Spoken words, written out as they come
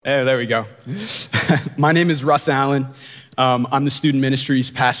Oh, there we go. My name is Russ Allen. I'm the student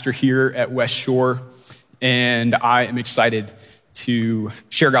ministries pastor here at West Shore, and I am excited to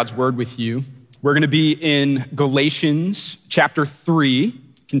share God's word with you. We're going to be in Galatians chapter 3,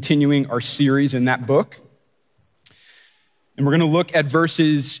 continuing our series in that book. And we're going to look at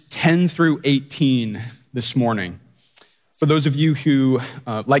verses 10 through 18 this morning. For those of you who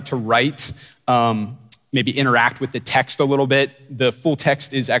like to write, maybe interact with the text a little bit, the full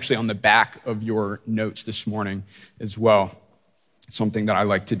text is actually on the back of your notes this morning as well. Something that I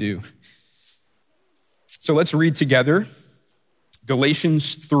like to do. So let's read together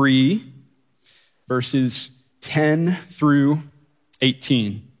Galatians 3, verses 10 through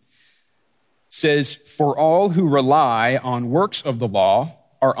 18. It says, "For all who rely on works of the law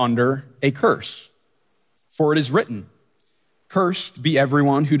are under a curse. For it is written, 'Cursed be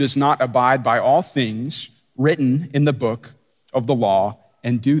everyone who does not abide by all things written in the book of the law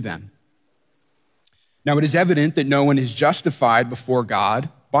and do them.' Now it is evident that no one is justified before God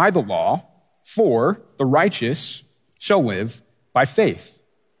by the law, for the righteous shall live by faith.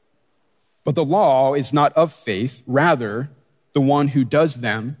 But the law is not of faith, rather the one who does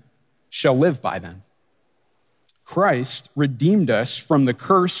them shall live by them. Christ redeemed us from the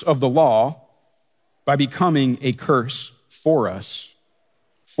curse of the law by becoming a curse for us.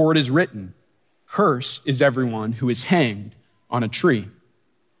 For it is written, 'Cursed is everyone who is hanged on a tree,'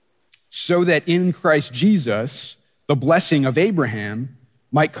 so that in Christ Jesus the blessing of Abraham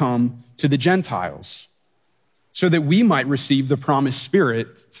might come to the Gentiles, so that we might receive the promised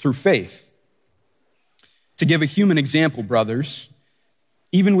Spirit through faith. To give a human example, brothers,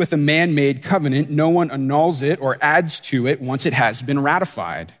 even with a man-made covenant, no one annuls it or adds to it once it has been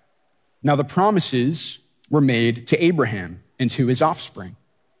ratified. Now the promises were made to Abraham and to his offspring.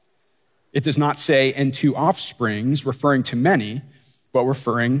 It does not say, 'and to offsprings,' referring to many, but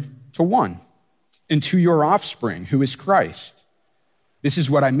referring to one, 'and to your offspring, who is Christ.' This is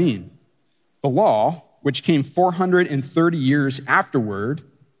what I mean. The law, which came 430 years afterward,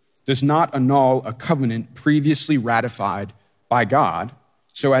 does not annul a covenant previously ratified by God,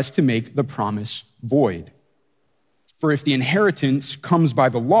 so as to make the promise void. For if the inheritance comes by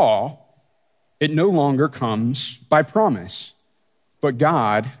the law, it no longer comes by promise, but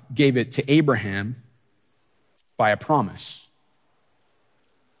God gave it to Abraham by a promise."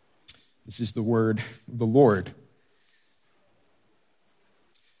 This is the word of the Lord.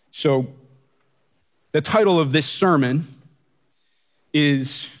 So, the title of this sermon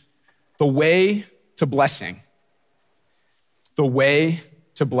is "The Way to Blessing." The Way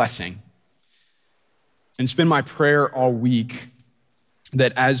to Blessing. And it's been my prayer all week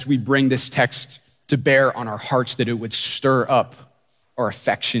that as we bring this text to bear on our hearts, that it would stir up our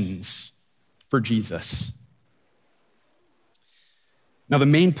affections for Jesus. Now, the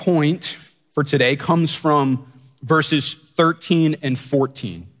main point for today comes from verses 13 and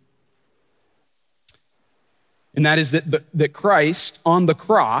 14. And that is that Christ on the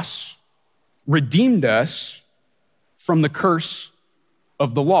cross redeemed us from the curse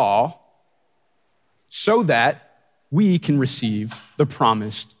of the law so that we can receive the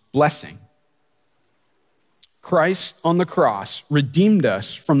promised blessing. Christ on the cross redeemed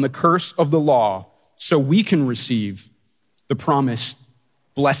us from the curse of the law so we can receive the promised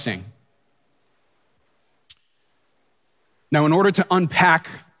blessing. Now, in order to unpack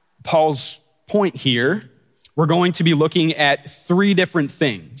Paul's point here, we're going to be looking at three different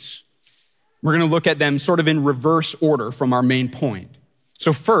things. We're going to look at them sort of in reverse order from our main point.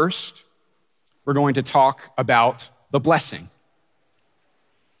 So first, we're going to talk about the blessing.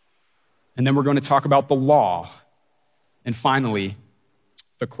 And then we're going to talk about the law. And finally,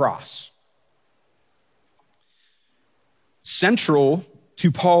 the cross. Central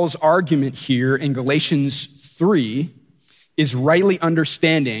to Paul's argument here in Galatians 3 is rightly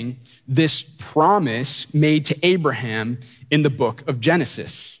understanding this promise made to Abraham in the book of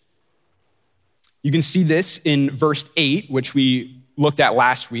Genesis. You can see this in verse 8, which we looked at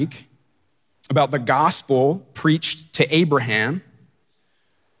last week, about the gospel preached to Abraham.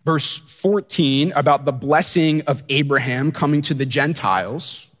 Verse 14, about the blessing of Abraham coming to the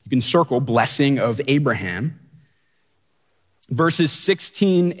Gentiles. You can circle blessing of Abraham. Verses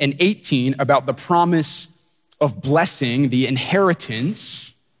 16 and 18, about the promise of blessing, the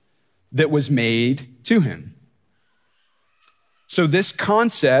inheritance that was made to him. So this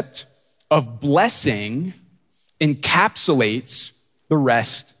concept of blessing encapsulates the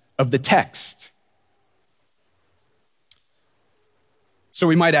rest of the text. So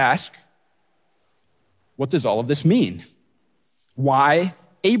we might ask, what does all of this mean? Why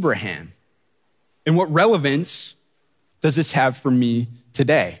Abraham? And what relevance does this have for me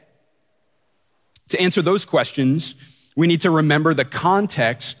today? To answer those questions, we need to remember the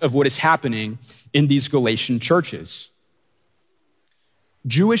context of what is happening in these Galatian churches.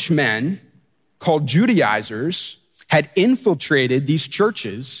 Jewish men called Judaizers had infiltrated these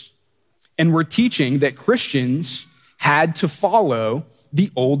churches and were teaching that Christians had to follow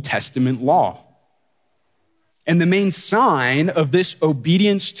the Old Testament law. And the main sign of this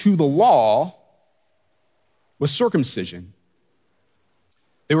obedience to the law was circumcision.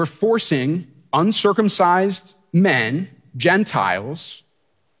 They were forcing uncircumcised men, Gentiles,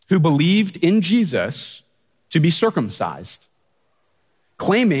 who believed in Jesus to be circumcised,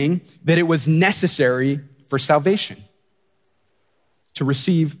 claiming that it was necessary for salvation, to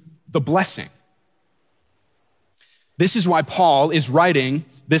receive the blessing. This is why Paul is writing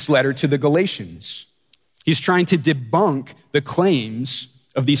this letter to the Galatians. He's trying to debunk the claims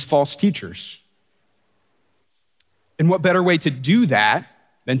of these false teachers. And what better way to do that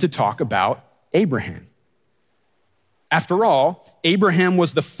than to talk about Abraham? After all, Abraham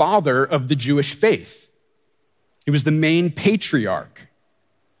was the father of the Jewish faith. He was the main patriarch,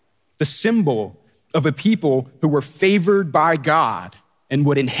 the symbol of a people who were favored by God and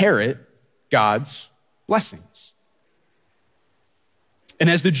would inherit God's blessings. And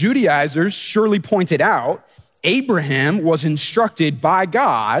as the Judaizers surely pointed out, Abraham was instructed by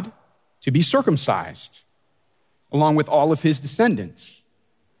God to be circumcised, along with all of his descendants.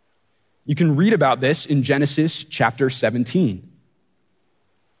 You can read about this in Genesis chapter 17.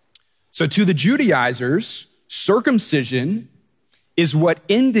 So to the Judaizers, circumcision is what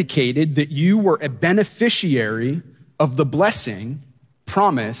indicated that you were a beneficiary of the blessing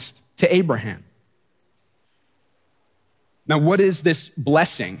promised to Abraham. Now, what is this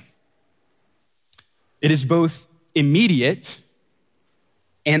blessing? It is both immediate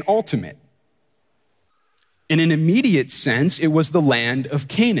and ultimate. In an immediate sense, it was the land of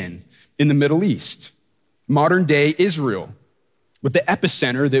Canaan in the Middle East, modern day Israel, with the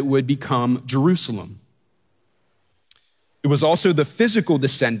epicenter that would become Jerusalem. It was also the physical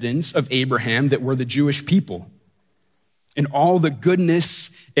descendants of Abraham that were the Jewish people, and all the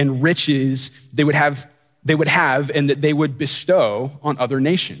goodness and riches they would have and that they would bestow on other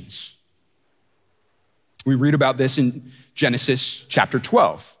nations. We read about this in Genesis chapter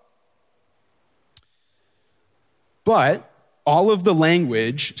 12. But all of the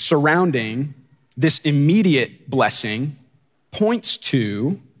language surrounding this immediate blessing points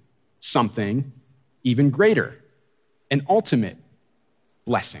to something even greater, an ultimate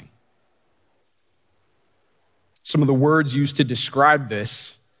blessing. Some of the words used to describe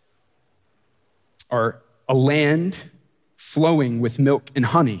this are a land flowing with milk and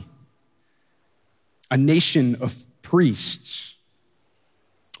honey, a nation of priests,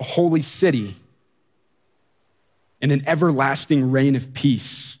 a holy city, and an everlasting reign of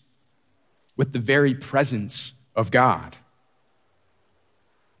peace with the very presence of God.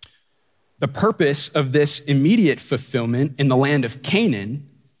 The purpose of this immediate fulfillment in the land of Canaan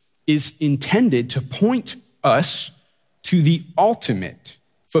is intended to point us to the ultimate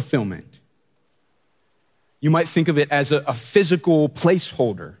fulfillment. You might think of it as a physical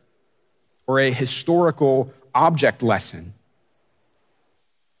placeholder or a historical object lesson.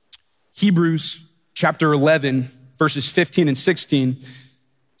 Hebrews chapter 11, verses 15 and 16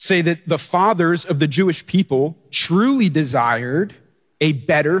 say that the fathers of the Jewish people truly desired a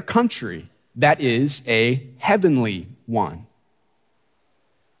better country, that is, a heavenly one.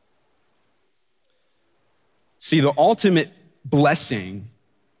 See, the ultimate blessing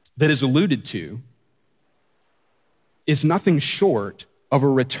that is alluded to is nothing short of a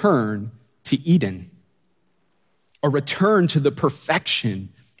return to Eden, a return to the perfection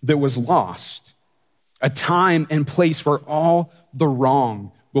that was lost, a time and place where all the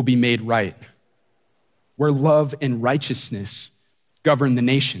wrong will be made right, where love and righteousness govern the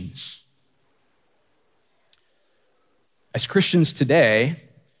nations. As Christians today,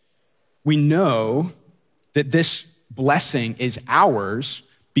 we know that this blessing is ours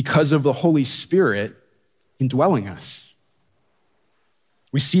because of the Holy Spirit indwelling us.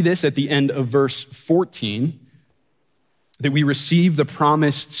 We see this at the end of verse 14, that we receive the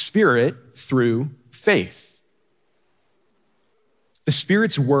promised Spirit through faith. The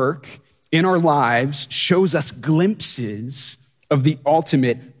Spirit's work in our lives shows us glimpses of the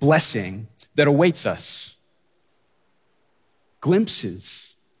ultimate blessing that awaits us.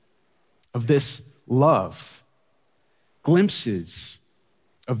 Glimpses of this love, glimpses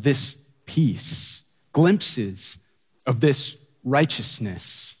of this peace, glimpses of this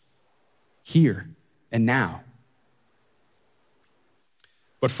righteousness here and now.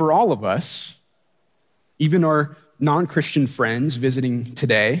 But for all of us, even our non-Christian friends visiting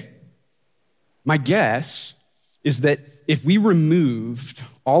today, my guess is that if we removed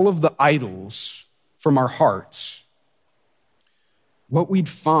all of the idols from our hearts, what we'd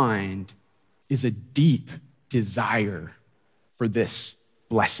find is a deep desire for this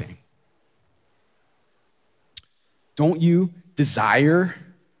blessing. Don't you desire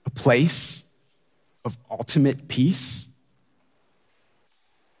a place of ultimate peace,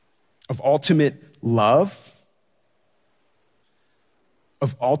 of ultimate love,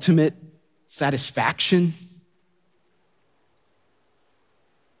 of ultimate satisfaction?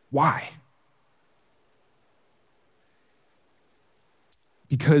 Why?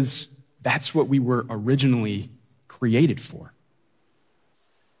 Because that's what we were originally created for.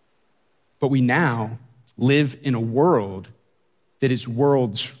 But we now live in a world that is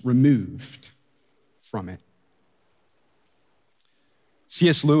worlds removed from it.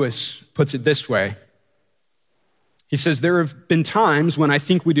 C.S. Lewis puts it this way. He says, "There have been times when I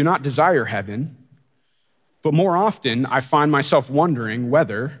think we do not desire heaven, but more often I find myself wondering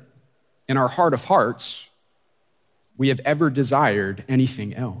whether, in our heart of hearts, we have ever desired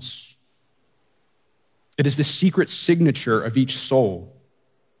anything else. It is the secret signature of each soul,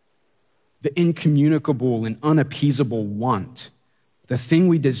 the incommunicable and unappeasable want, the thing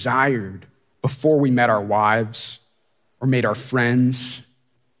we desired before we met our wives or made our friends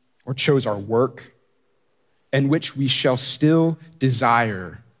or chose our work, and which we shall still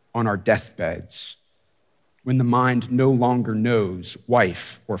desire on our deathbeds when the mind no longer knows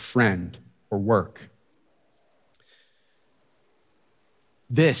wife or friend or work."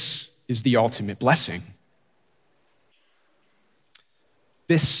 This is the ultimate blessing.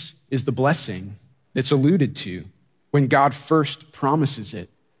 This is the blessing that's alluded to when God first promises it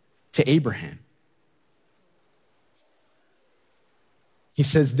to Abraham. He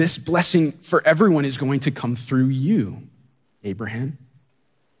says, "This blessing for everyone is going to come through you, Abraham."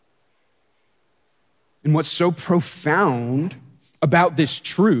 And what's so profound about this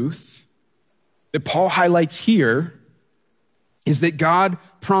truth that Paul highlights here is that God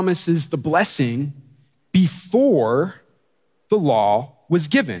promises the blessing before the law was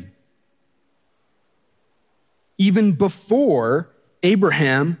given, even before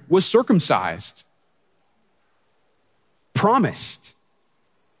Abraham was circumcised. Promised.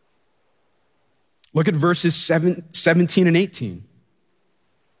 Look at verses 17 and 18.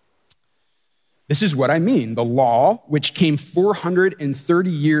 This is what I mean. The law, which came 430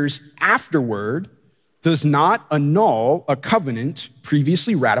 years afterward, does not annul a covenant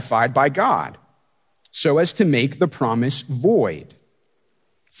previously ratified by God, so as to make the promise void.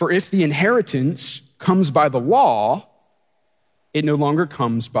 For if the inheritance comes by the law, it no longer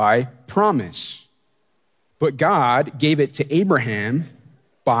comes by promise. But God gave it to Abraham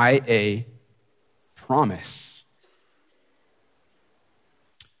by a promise.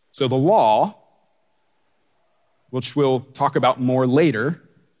 So the law, which we'll talk about more later,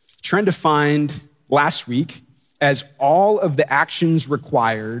 trying to find last week as all of the actions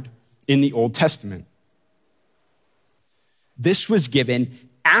required in the Old Testament. This was given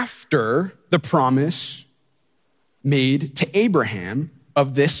after the promise made to Abraham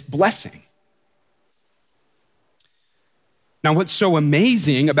of this blessing. Now, what's so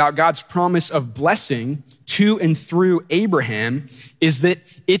amazing about God's promise of blessing to and through Abraham is that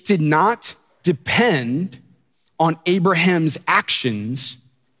it did not depend on Abraham's actions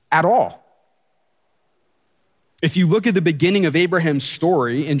at all. If you look at the beginning of Abraham's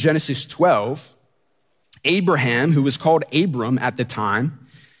story in Genesis 12, Abraham, who was called Abram at the time,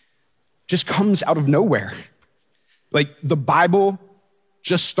 just comes out of nowhere. Like the Bible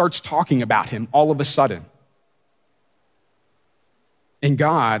just starts talking about him all of a sudden. And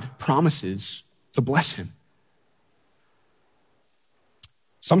God promises to bless him.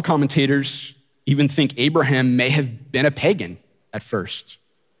 Some commentators even think Abraham may have been a pagan at first.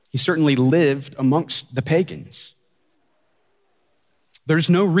 He certainly lived amongst the pagans. There's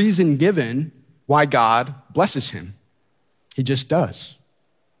no reason given why God blesses him. He just does.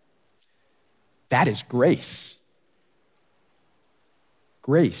 That is grace.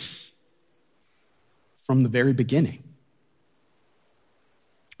 Grace from the very beginning.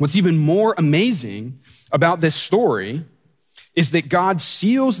 What's even more amazing about this story is that God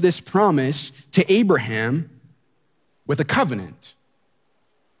seals this promise to Abraham with a covenant.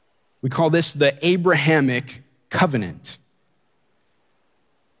 We call this the Abrahamic covenant.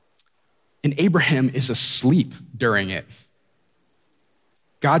 And Abraham is asleep during it.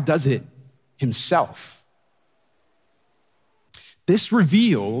 God does it himself. This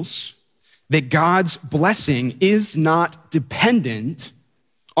reveals that God's blessing is not dependent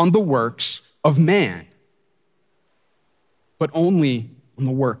on the works of man. but only on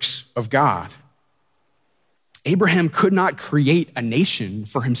the works of God. Abraham could not create a nation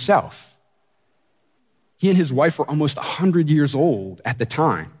for himself. He and his wife were almost 100 years old at the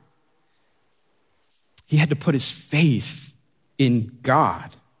time. He had to put his faith in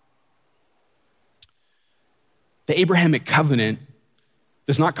God. The Abrahamic covenant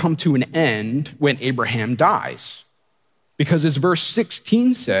does not come to an end when Abraham dies, because as verse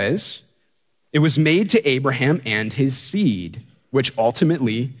 16 says, it was made to Abraham and his seed, which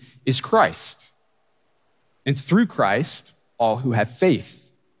ultimately is Christ. And through Christ, all who have faith.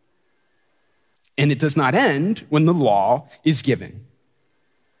 And it does not end when the law is given.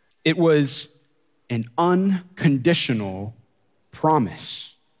 It was an unconditional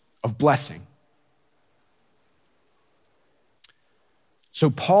promise of blessing. So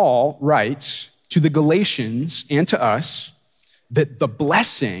Paul writes to the Galatians and to us that the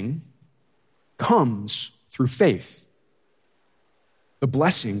blessing comes through faith. The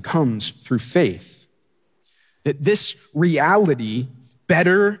blessing comes through faith. That this reality,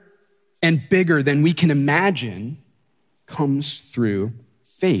 better and bigger than we can imagine, comes through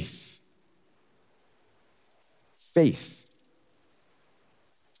faith. Faith.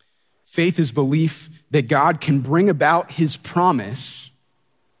 Faith is belief that God can bring about his promise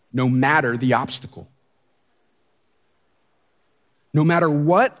no matter the obstacle. No matter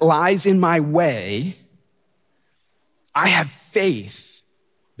what lies in my way, I have faith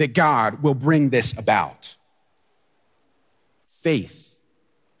that God will bring this about. Faith.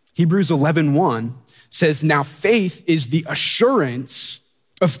 Hebrews 11:1 says, now faith is the assurance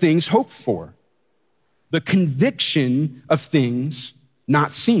of things hoped for, the conviction of things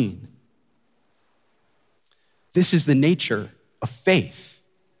not seen. This is the nature of faith.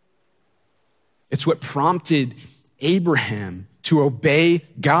 It's what prompted Abraham to obey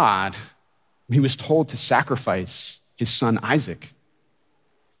God when he was told to sacrifice his son Isaac.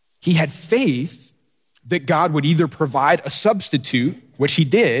 He had faith that God would either provide a substitute, which he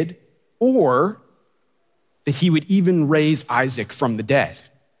did, or that he would even raise Isaac from the dead.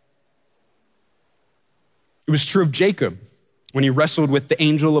 It was true of Jacob when he wrestled with the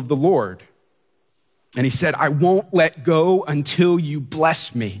angel of the Lord. And he said, I won't let go until you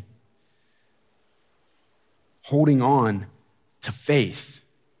bless me. Holding on to faith.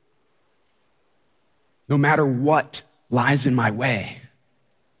 No matter what lies in my way,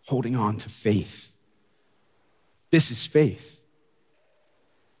 holding on to faith. This is faith.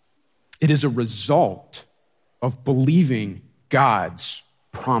 It is a result of believing God's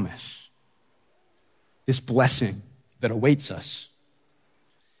promise. This blessing that awaits us.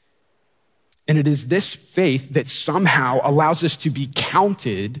 And it is this faith that somehow allows us to be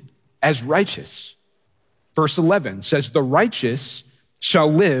counted as righteous. Verse 11 says, the righteous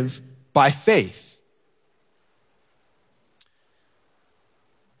shall live by faith.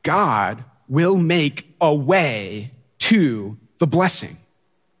 God will make a way to the blessing.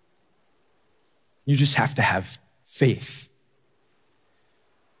 You just have to have faith.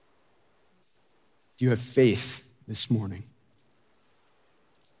 Do you have faith this morning?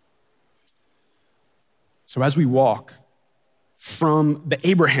 So as we walk from the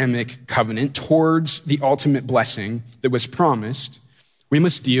Abrahamic covenant towards the ultimate blessing that was promised, we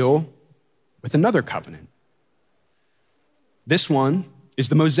must deal with another covenant. This one is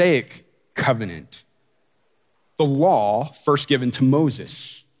the Mosaic covenant, the law first given to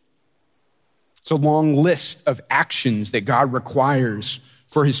Moses. It's a long list of actions that God requires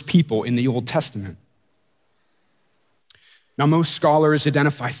for his people in the Old Testament. Now, most scholars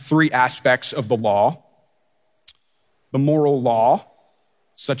identify three aspects of the law. The moral law,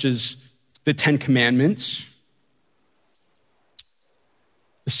 such as the Ten Commandments.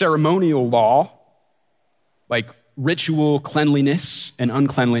 The ceremonial law, like ritual cleanliness and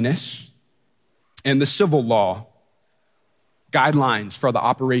uncleanliness. And the civil law, guidelines for the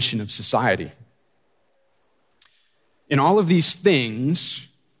operation of society. And all of these things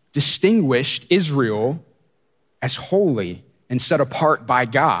distinguished Israel as holy and set apart by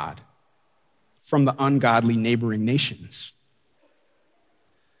God from the ungodly neighboring nations.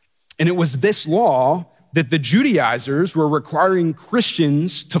 And it was this law that the Judaizers were requiring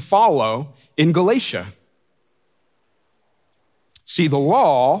Christians to follow in Galatia. See, the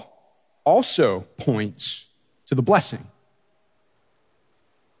law also points to the blessing.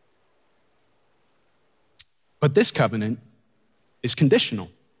 But this covenant is conditional.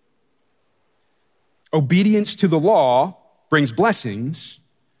 Obedience to the law brings blessings,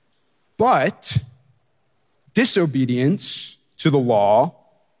 but disobedience to the law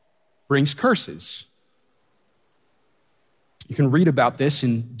brings curses. You can read about this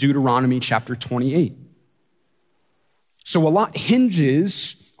in Deuteronomy chapter 28. So a lot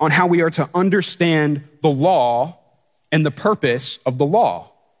hinges on how we are to understand the law and the purpose of the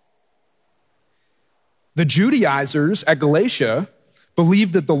law. The Judaizers at Galatia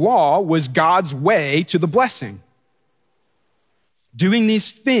believed that the law was God's way to the blessing. Doing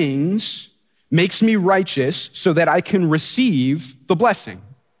these things makes me righteous so that I can receive the blessing.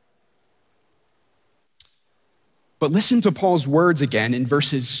 But listen to Paul's words again in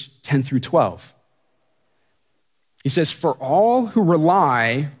verses 10 through 12. He says, "For all who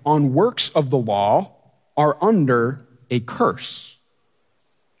rely on works of the law are under a curse.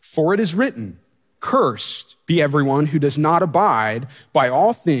 For it is written, 'Cursed be everyone who does not abide by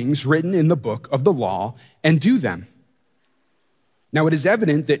all things written in the book of the law and do them.' Now it is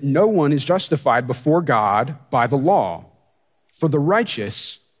evident that no one is justified before God by the law, for the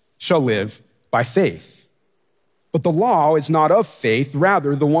righteous shall live by faith. But the law is not of faith,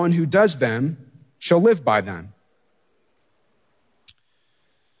 rather the one who does them shall live by them."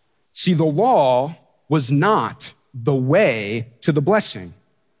 See, the law was not the way to the blessing.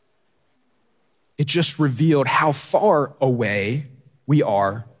 It just revealed how far away we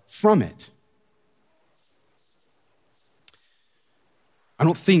are from it. I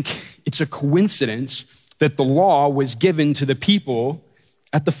don't think it's a coincidence that the law was given to the people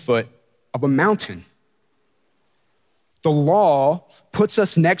at the foot of a mountain. The law puts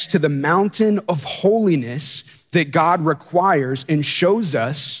us next to the mountain of holiness that God requires and shows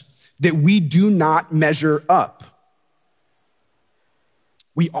us that we do not measure up.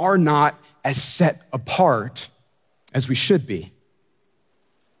 We are not as set apart as we should be.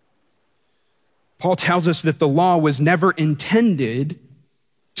 Paul tells us that the law was never intended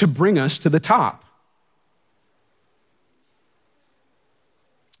to bring us to the top,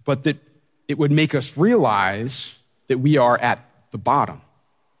 but that it would make us realize that we are at the bottom.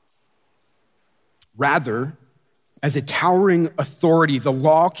 Rather, as a towering authority, the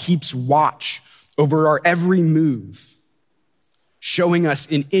law keeps watch over our every move, showing us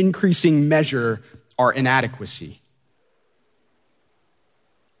in increasing measure our inadequacy.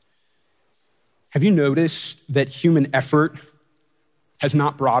 Have you noticed that human effort has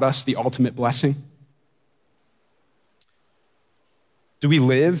not brought us the ultimate blessing? Do we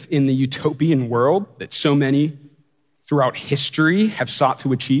live in the utopian world that so many throughout history have sought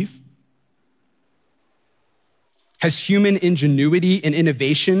to achieve? Has human ingenuity and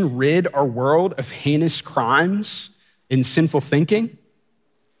innovation rid our world of heinous crimes and sinful thinking?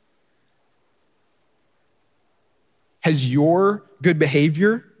 Has your good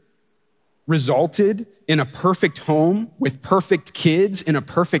behavior resulted in a perfect home with perfect kids in a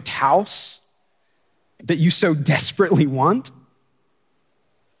perfect house that you so desperately want?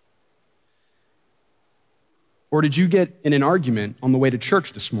 Or did you get in an argument on the way to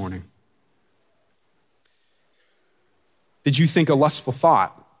church this morning? Did you think a lustful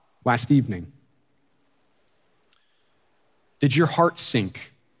thought last evening? Did your heart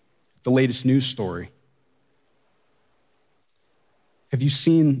sink at the latest news story? Have you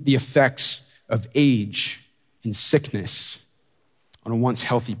seen the effects of age and sickness on a once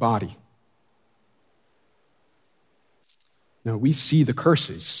healthy body? No, we see the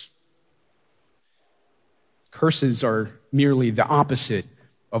curses. Curses are merely the opposite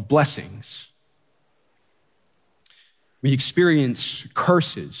of blessings. We experience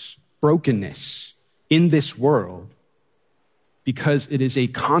curses, brokenness in this world because it is a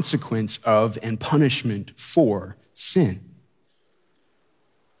consequence of and punishment for sin.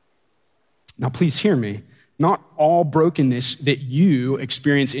 Now, please hear me. Not all brokenness that you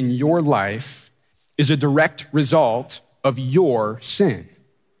experience in your life is a direct result of your sin,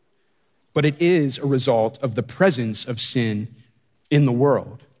 but it is a result of the presence of sin in the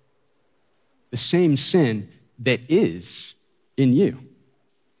world. The same sin that is in you.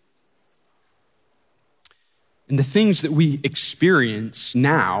 And the things that we experience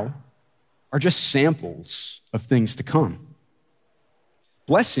now are just samples of things to come.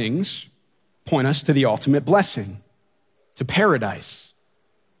 Blessings point us to the ultimate blessing, to paradise.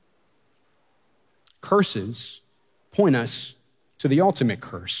 Curses point us to the ultimate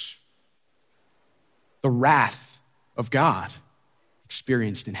curse, the wrath of God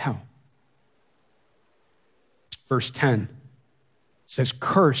experienced in hell. Verse 10 says,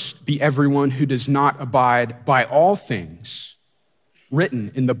 "Cursed be everyone who does not abide by all things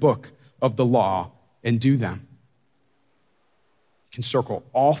written in the book of the law and do them." You can circle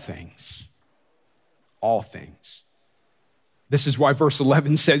all things. All things. This is why verse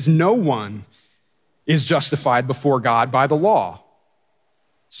 11 says, "No one is justified before God by the law."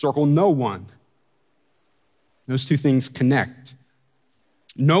 Circle no one. Those two things connect.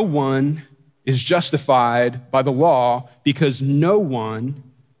 No one is justified by the law because no one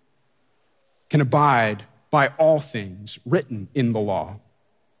can abide by all things written in the law.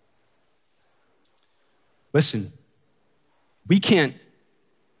 Listen, we can't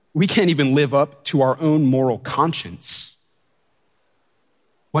even live up to our own moral conscience,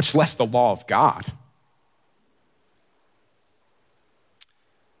 much less the law of God.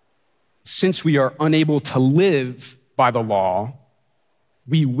 Since we are unable to live by the law,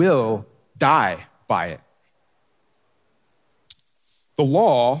 we will die by it. The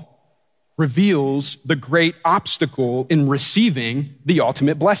law reveals the great obstacle in receiving the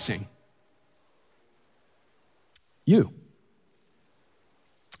ultimate blessing. You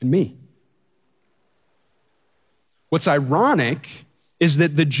and me. What's ironic is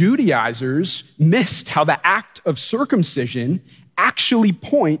that the Judaizers missed how the act of circumcision actually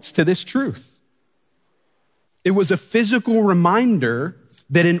points to this truth. It was a physical reminder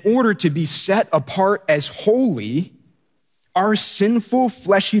that in order to be set apart as holy, our sinful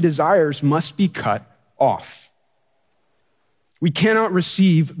fleshy desires must be cut off. We cannot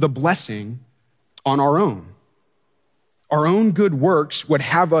receive the blessing on our own. Our own good works would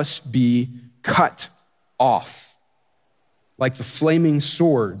have us be cut off, like the flaming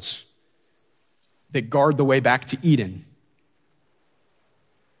swords that guard the way back to Eden.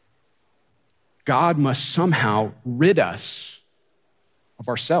 God must somehow rid us of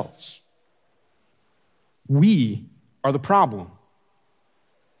ourselves. We are the problem.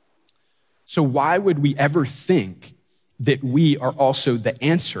 So why would we ever think that we are also the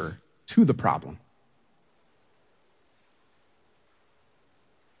answer to the problem?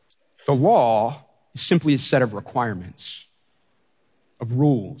 The law is simply a set of requirements, of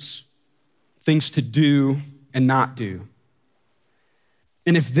rules, things to do and not do.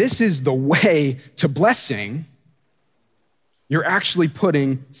 And if this is the way to blessing, you're actually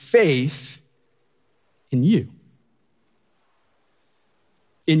putting faith in you,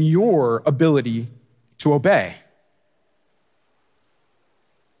 in your ability to obey,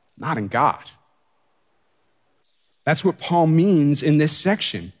 not in God. That's what Paul means in this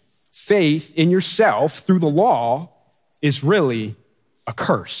section. Faith in yourself through the law is really a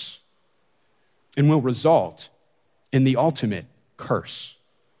curse and will result in the ultimate curse.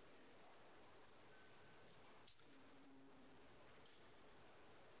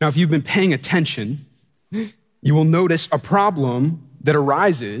 Now, if you've been paying attention, you will notice a problem that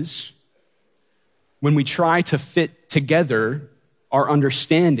arises when we try to fit together our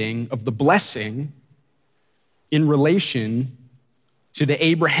understanding of the blessing in relation to the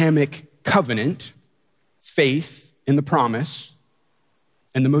Abrahamic covenant, faith in the promise,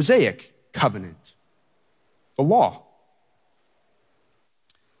 and the Mosaic covenant, the law.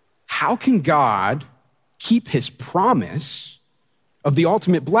 How can God keep his promise of the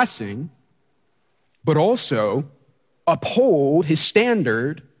ultimate blessing, but also uphold his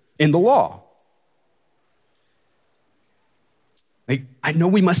standard in the law? I know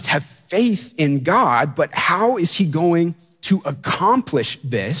we must have faith in God, but how is he going to accomplish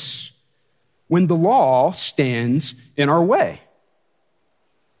this when the law stands in our way?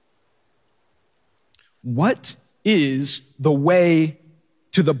 What is the way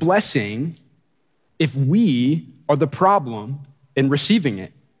to the blessing if we are the problem in receiving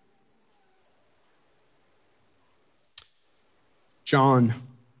it? John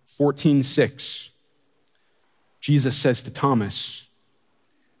 14:6, Jesus says to Thomas,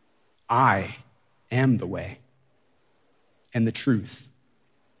 I am the way and the truth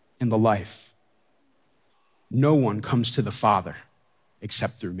and the life. No one comes to the Father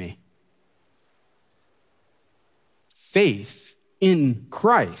except through me. Faith in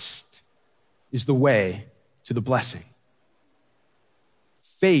Christ is the way to the blessing.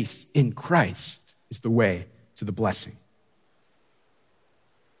 Faith in Christ is the way to the blessing.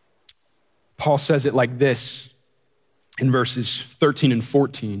 Paul says it like this in verses 13 and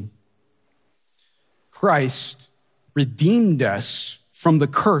 14. Christ redeemed us from the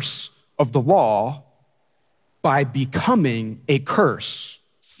curse of the law by becoming a curse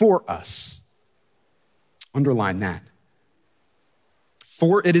for us. Underline that.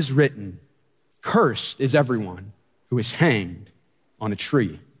 For it is written, cursed is everyone who is hanged on a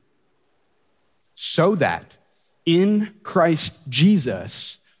tree, so that in Christ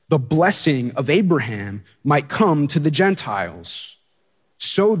Jesus, the blessing of Abraham might come to the Gentiles,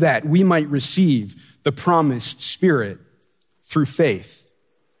 so that we might receive the promised Spirit through faith.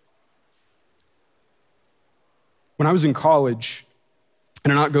 When I was in college, I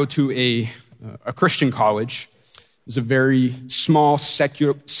did not go to a Christian college. It was a very small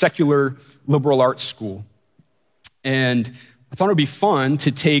secular liberal arts school. And I thought it would be fun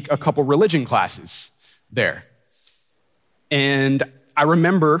to take a couple religion classes there. And I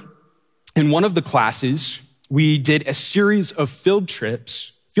remember in one of the classes, we did a series of field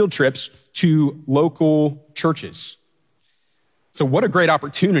trips to local churches. So what a great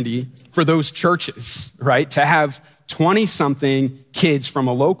opportunity for those churches, right? To have 20-something kids from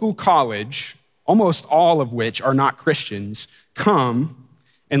a local college, almost all of which are not Christians, come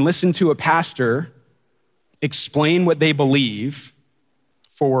and listen to a pastor explain what they believe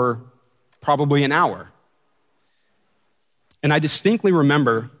for probably an hour. And I distinctly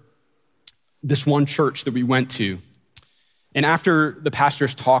remember this one church that we went to. And after the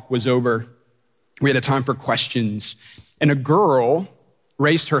pastor's talk was over, we had a time for questions. And a girl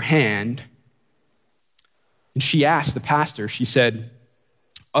raised her hand and she asked the pastor, she said,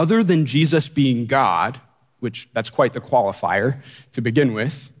 other than Jesus being God, which that's quite the qualifier to begin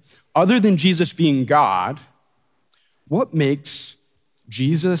with, other than Jesus being God, what makes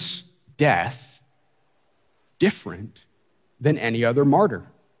Jesus' death different than any other martyr?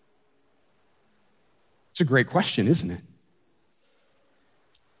 It's a great question, isn't it?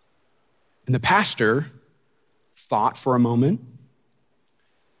 And the pastor thought for a moment,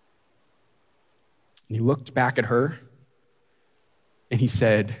 and he looked back at her, and he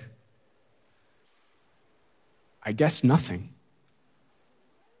said, I guess nothing.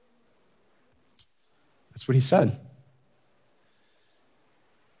 That's what he said.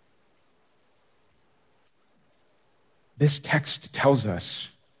 This text tells us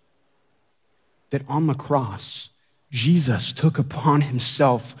that on the cross, Jesus took upon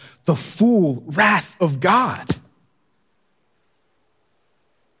himself the full wrath of God.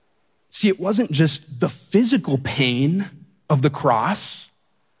 See, it wasn't just the physical pain of the cross.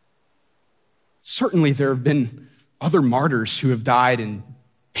 Certainly there have been other martyrs who have died in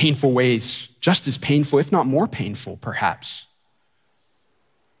painful ways, just as painful, if not more painful, perhaps.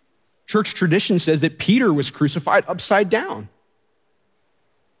 Church tradition says that Peter was crucified upside down.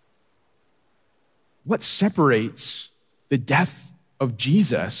 What separates the death of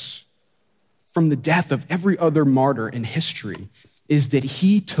Jesus from the death of every other martyr in history is that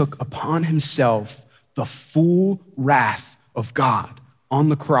he took upon himself the full wrath of God on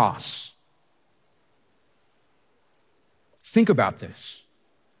the cross. Think about this.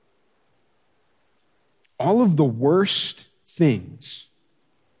 All of the worst things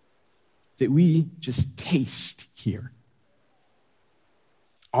that we just taste here,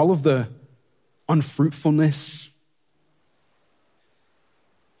 all of the unfruitfulness,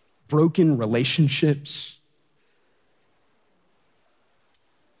 broken relationships,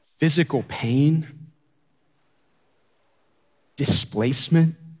 physical pain,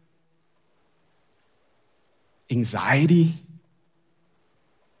 displacement, anxiety,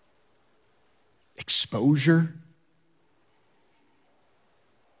 exposure,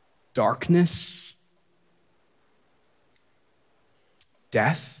 darkness,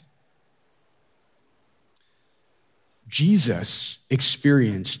 death. Jesus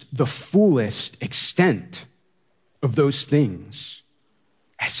experienced the fullest extent of those things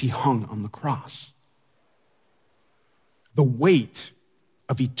as he hung on the cross. The weight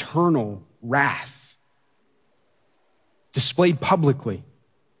of eternal wrath displayed publicly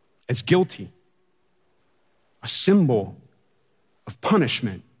as guilty, a symbol of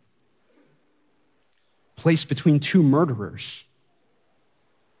punishment placed between two murderers.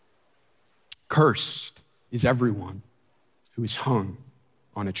 Cursed is everyone who is hung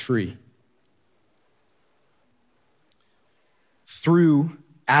on a tree. Through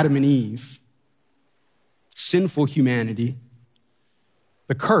Adam and Eve, sinful humanity,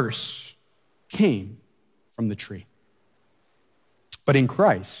 the curse came from the tree. But in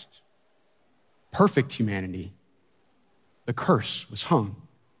Christ, perfect humanity, the curse was hung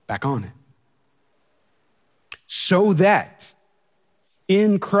back on it. So that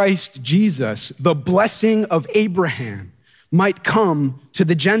in Christ Jesus, the blessing of Abraham might come to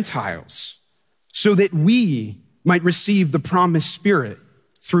the Gentiles, so that we might receive the promised Spirit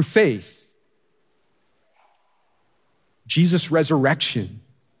through faith. Jesus' resurrection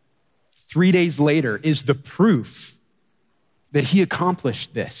 3 days later is the proof that he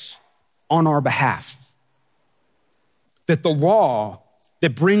accomplished this on our behalf. That the law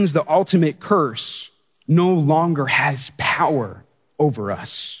that brings the ultimate curse no longer has power over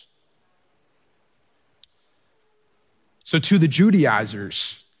us. So to the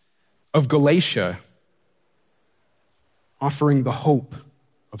Judaizers of Galatia, offering the hope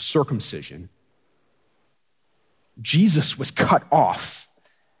of circumcision, Jesus was cut off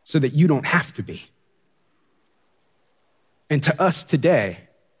so that you don't have to be. And to us today,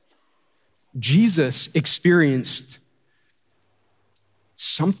 Jesus experienced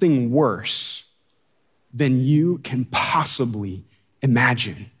something worse than you can possibly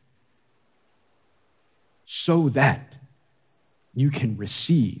imagine, so that you can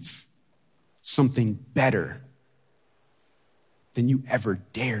receive something better than you ever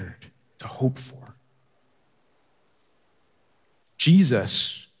dared to hope for.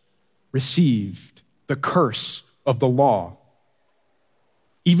 Jesus received the curse of the law,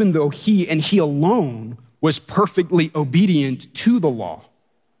 even though he and he alone was perfectly obedient to the law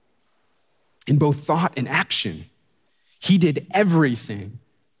in both thought and action. He did everything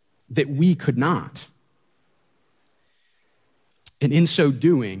that we could not. And in so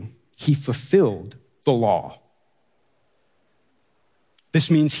doing, he fulfilled the law. This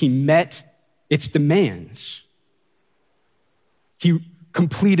means he met its demands. He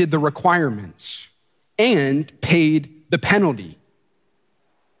completed the requirements and paid the penalty.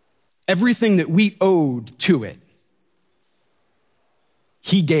 Everything that we owed to it,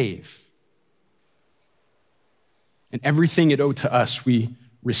 he gave. And everything it owed to us, we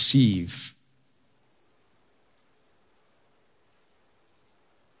receive.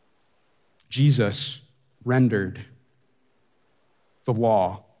 Jesus rendered the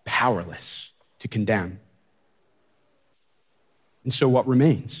law powerless to condemn. And so what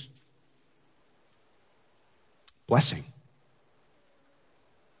remains? Blessing.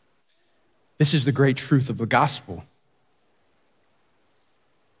 This is the great truth of the gospel.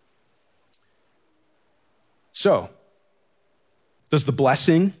 So, does the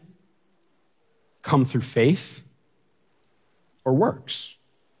blessing come through faith or works?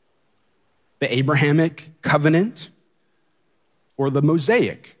 The Abrahamic covenant or the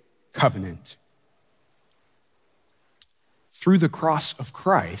Mosaic covenant? Through the cross of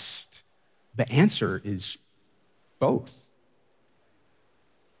Christ, the answer is both.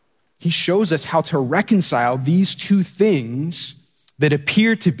 He shows us how to reconcile these two things that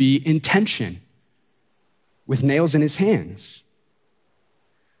appear to be in tension with nails in his hands.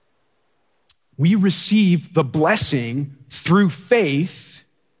 We receive the blessing through faith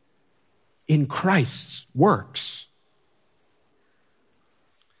in Christ's works.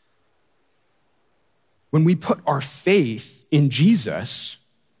 When we put our faith in Jesus,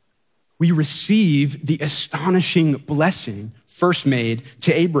 we receive the astonishing blessing first made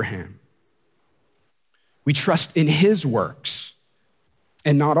to Abraham. We trust in his works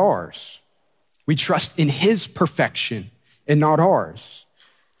and not ours. We trust in his perfection and not ours.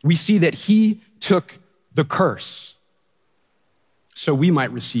 We see that he took the curse so we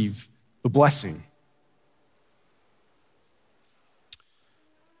might receive the blessing.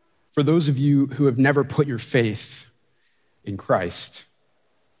 For those of you who have never put your faith in Christ,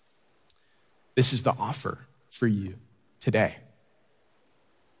 this is the offer for you today.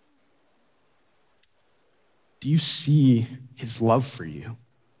 Do you see his love for you?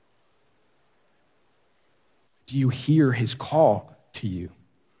 Do you hear his call to you?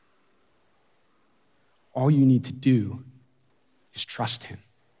 All you need to do is trust him.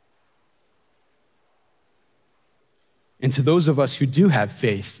 And to those of us who do have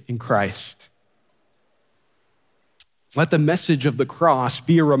faith in Christ, let the message of the cross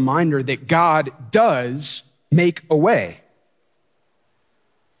be a reminder that God does make a way.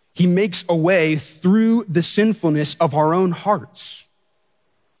 He makes a way through the sinfulness of our own hearts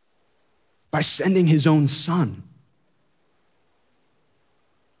by sending his own son.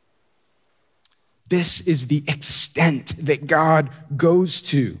 This is the extent that God goes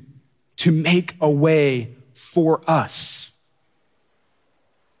to make a way for us,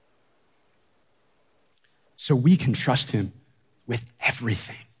 so we can trust him with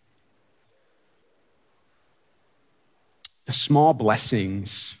everything. The small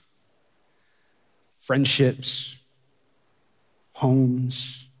blessings, friendships,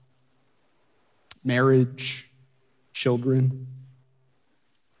 homes, marriage, children,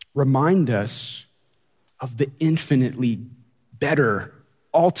 remind us of the infinitely better,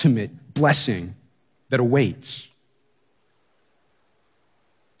 ultimate blessing that awaits.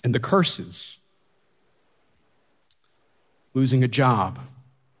 And the curses, losing a job,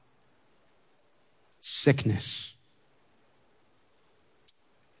 sickness,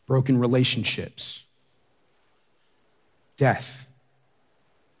 broken relationships, death,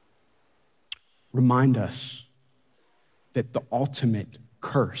 remind us that the ultimate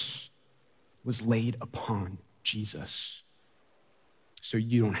curse was laid upon Jesus, so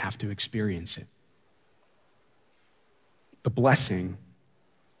you don't have to experience it. The blessing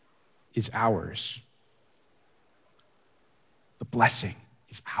is ours. The blessing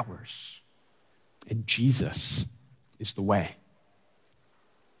is ours. And Jesus is the way.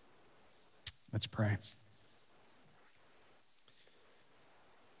 Let's pray.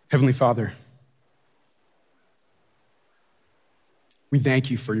 Heavenly Father, we thank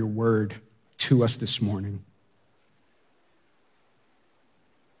you for your word to us this morning.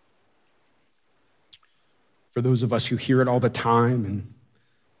 For those of us who hear it all the time, and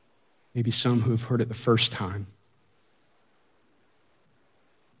maybe some who have heard it the first time,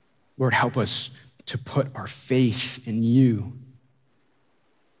 Lord, help us to put our faith in you,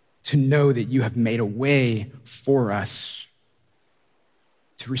 to know that you have made a way for us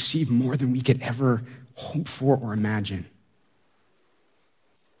to receive more than we could ever hope for or imagine,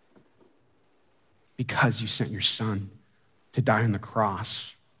 because you sent your Son to die on the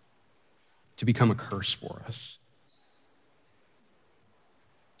cross, to become a curse for us.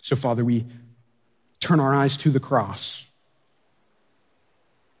 So, Father, we turn our eyes to the cross.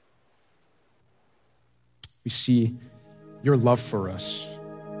 We see your love for us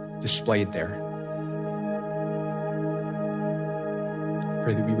displayed there.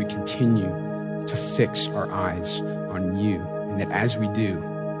 Pray that we would continue to fix our eyes on you, and that as we do,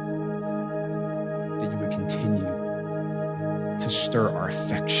 that you would continue to stir our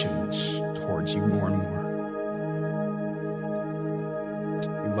affections towards you more and more.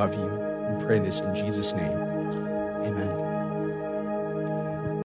 We love you. We pray this in Jesus' name. Amen.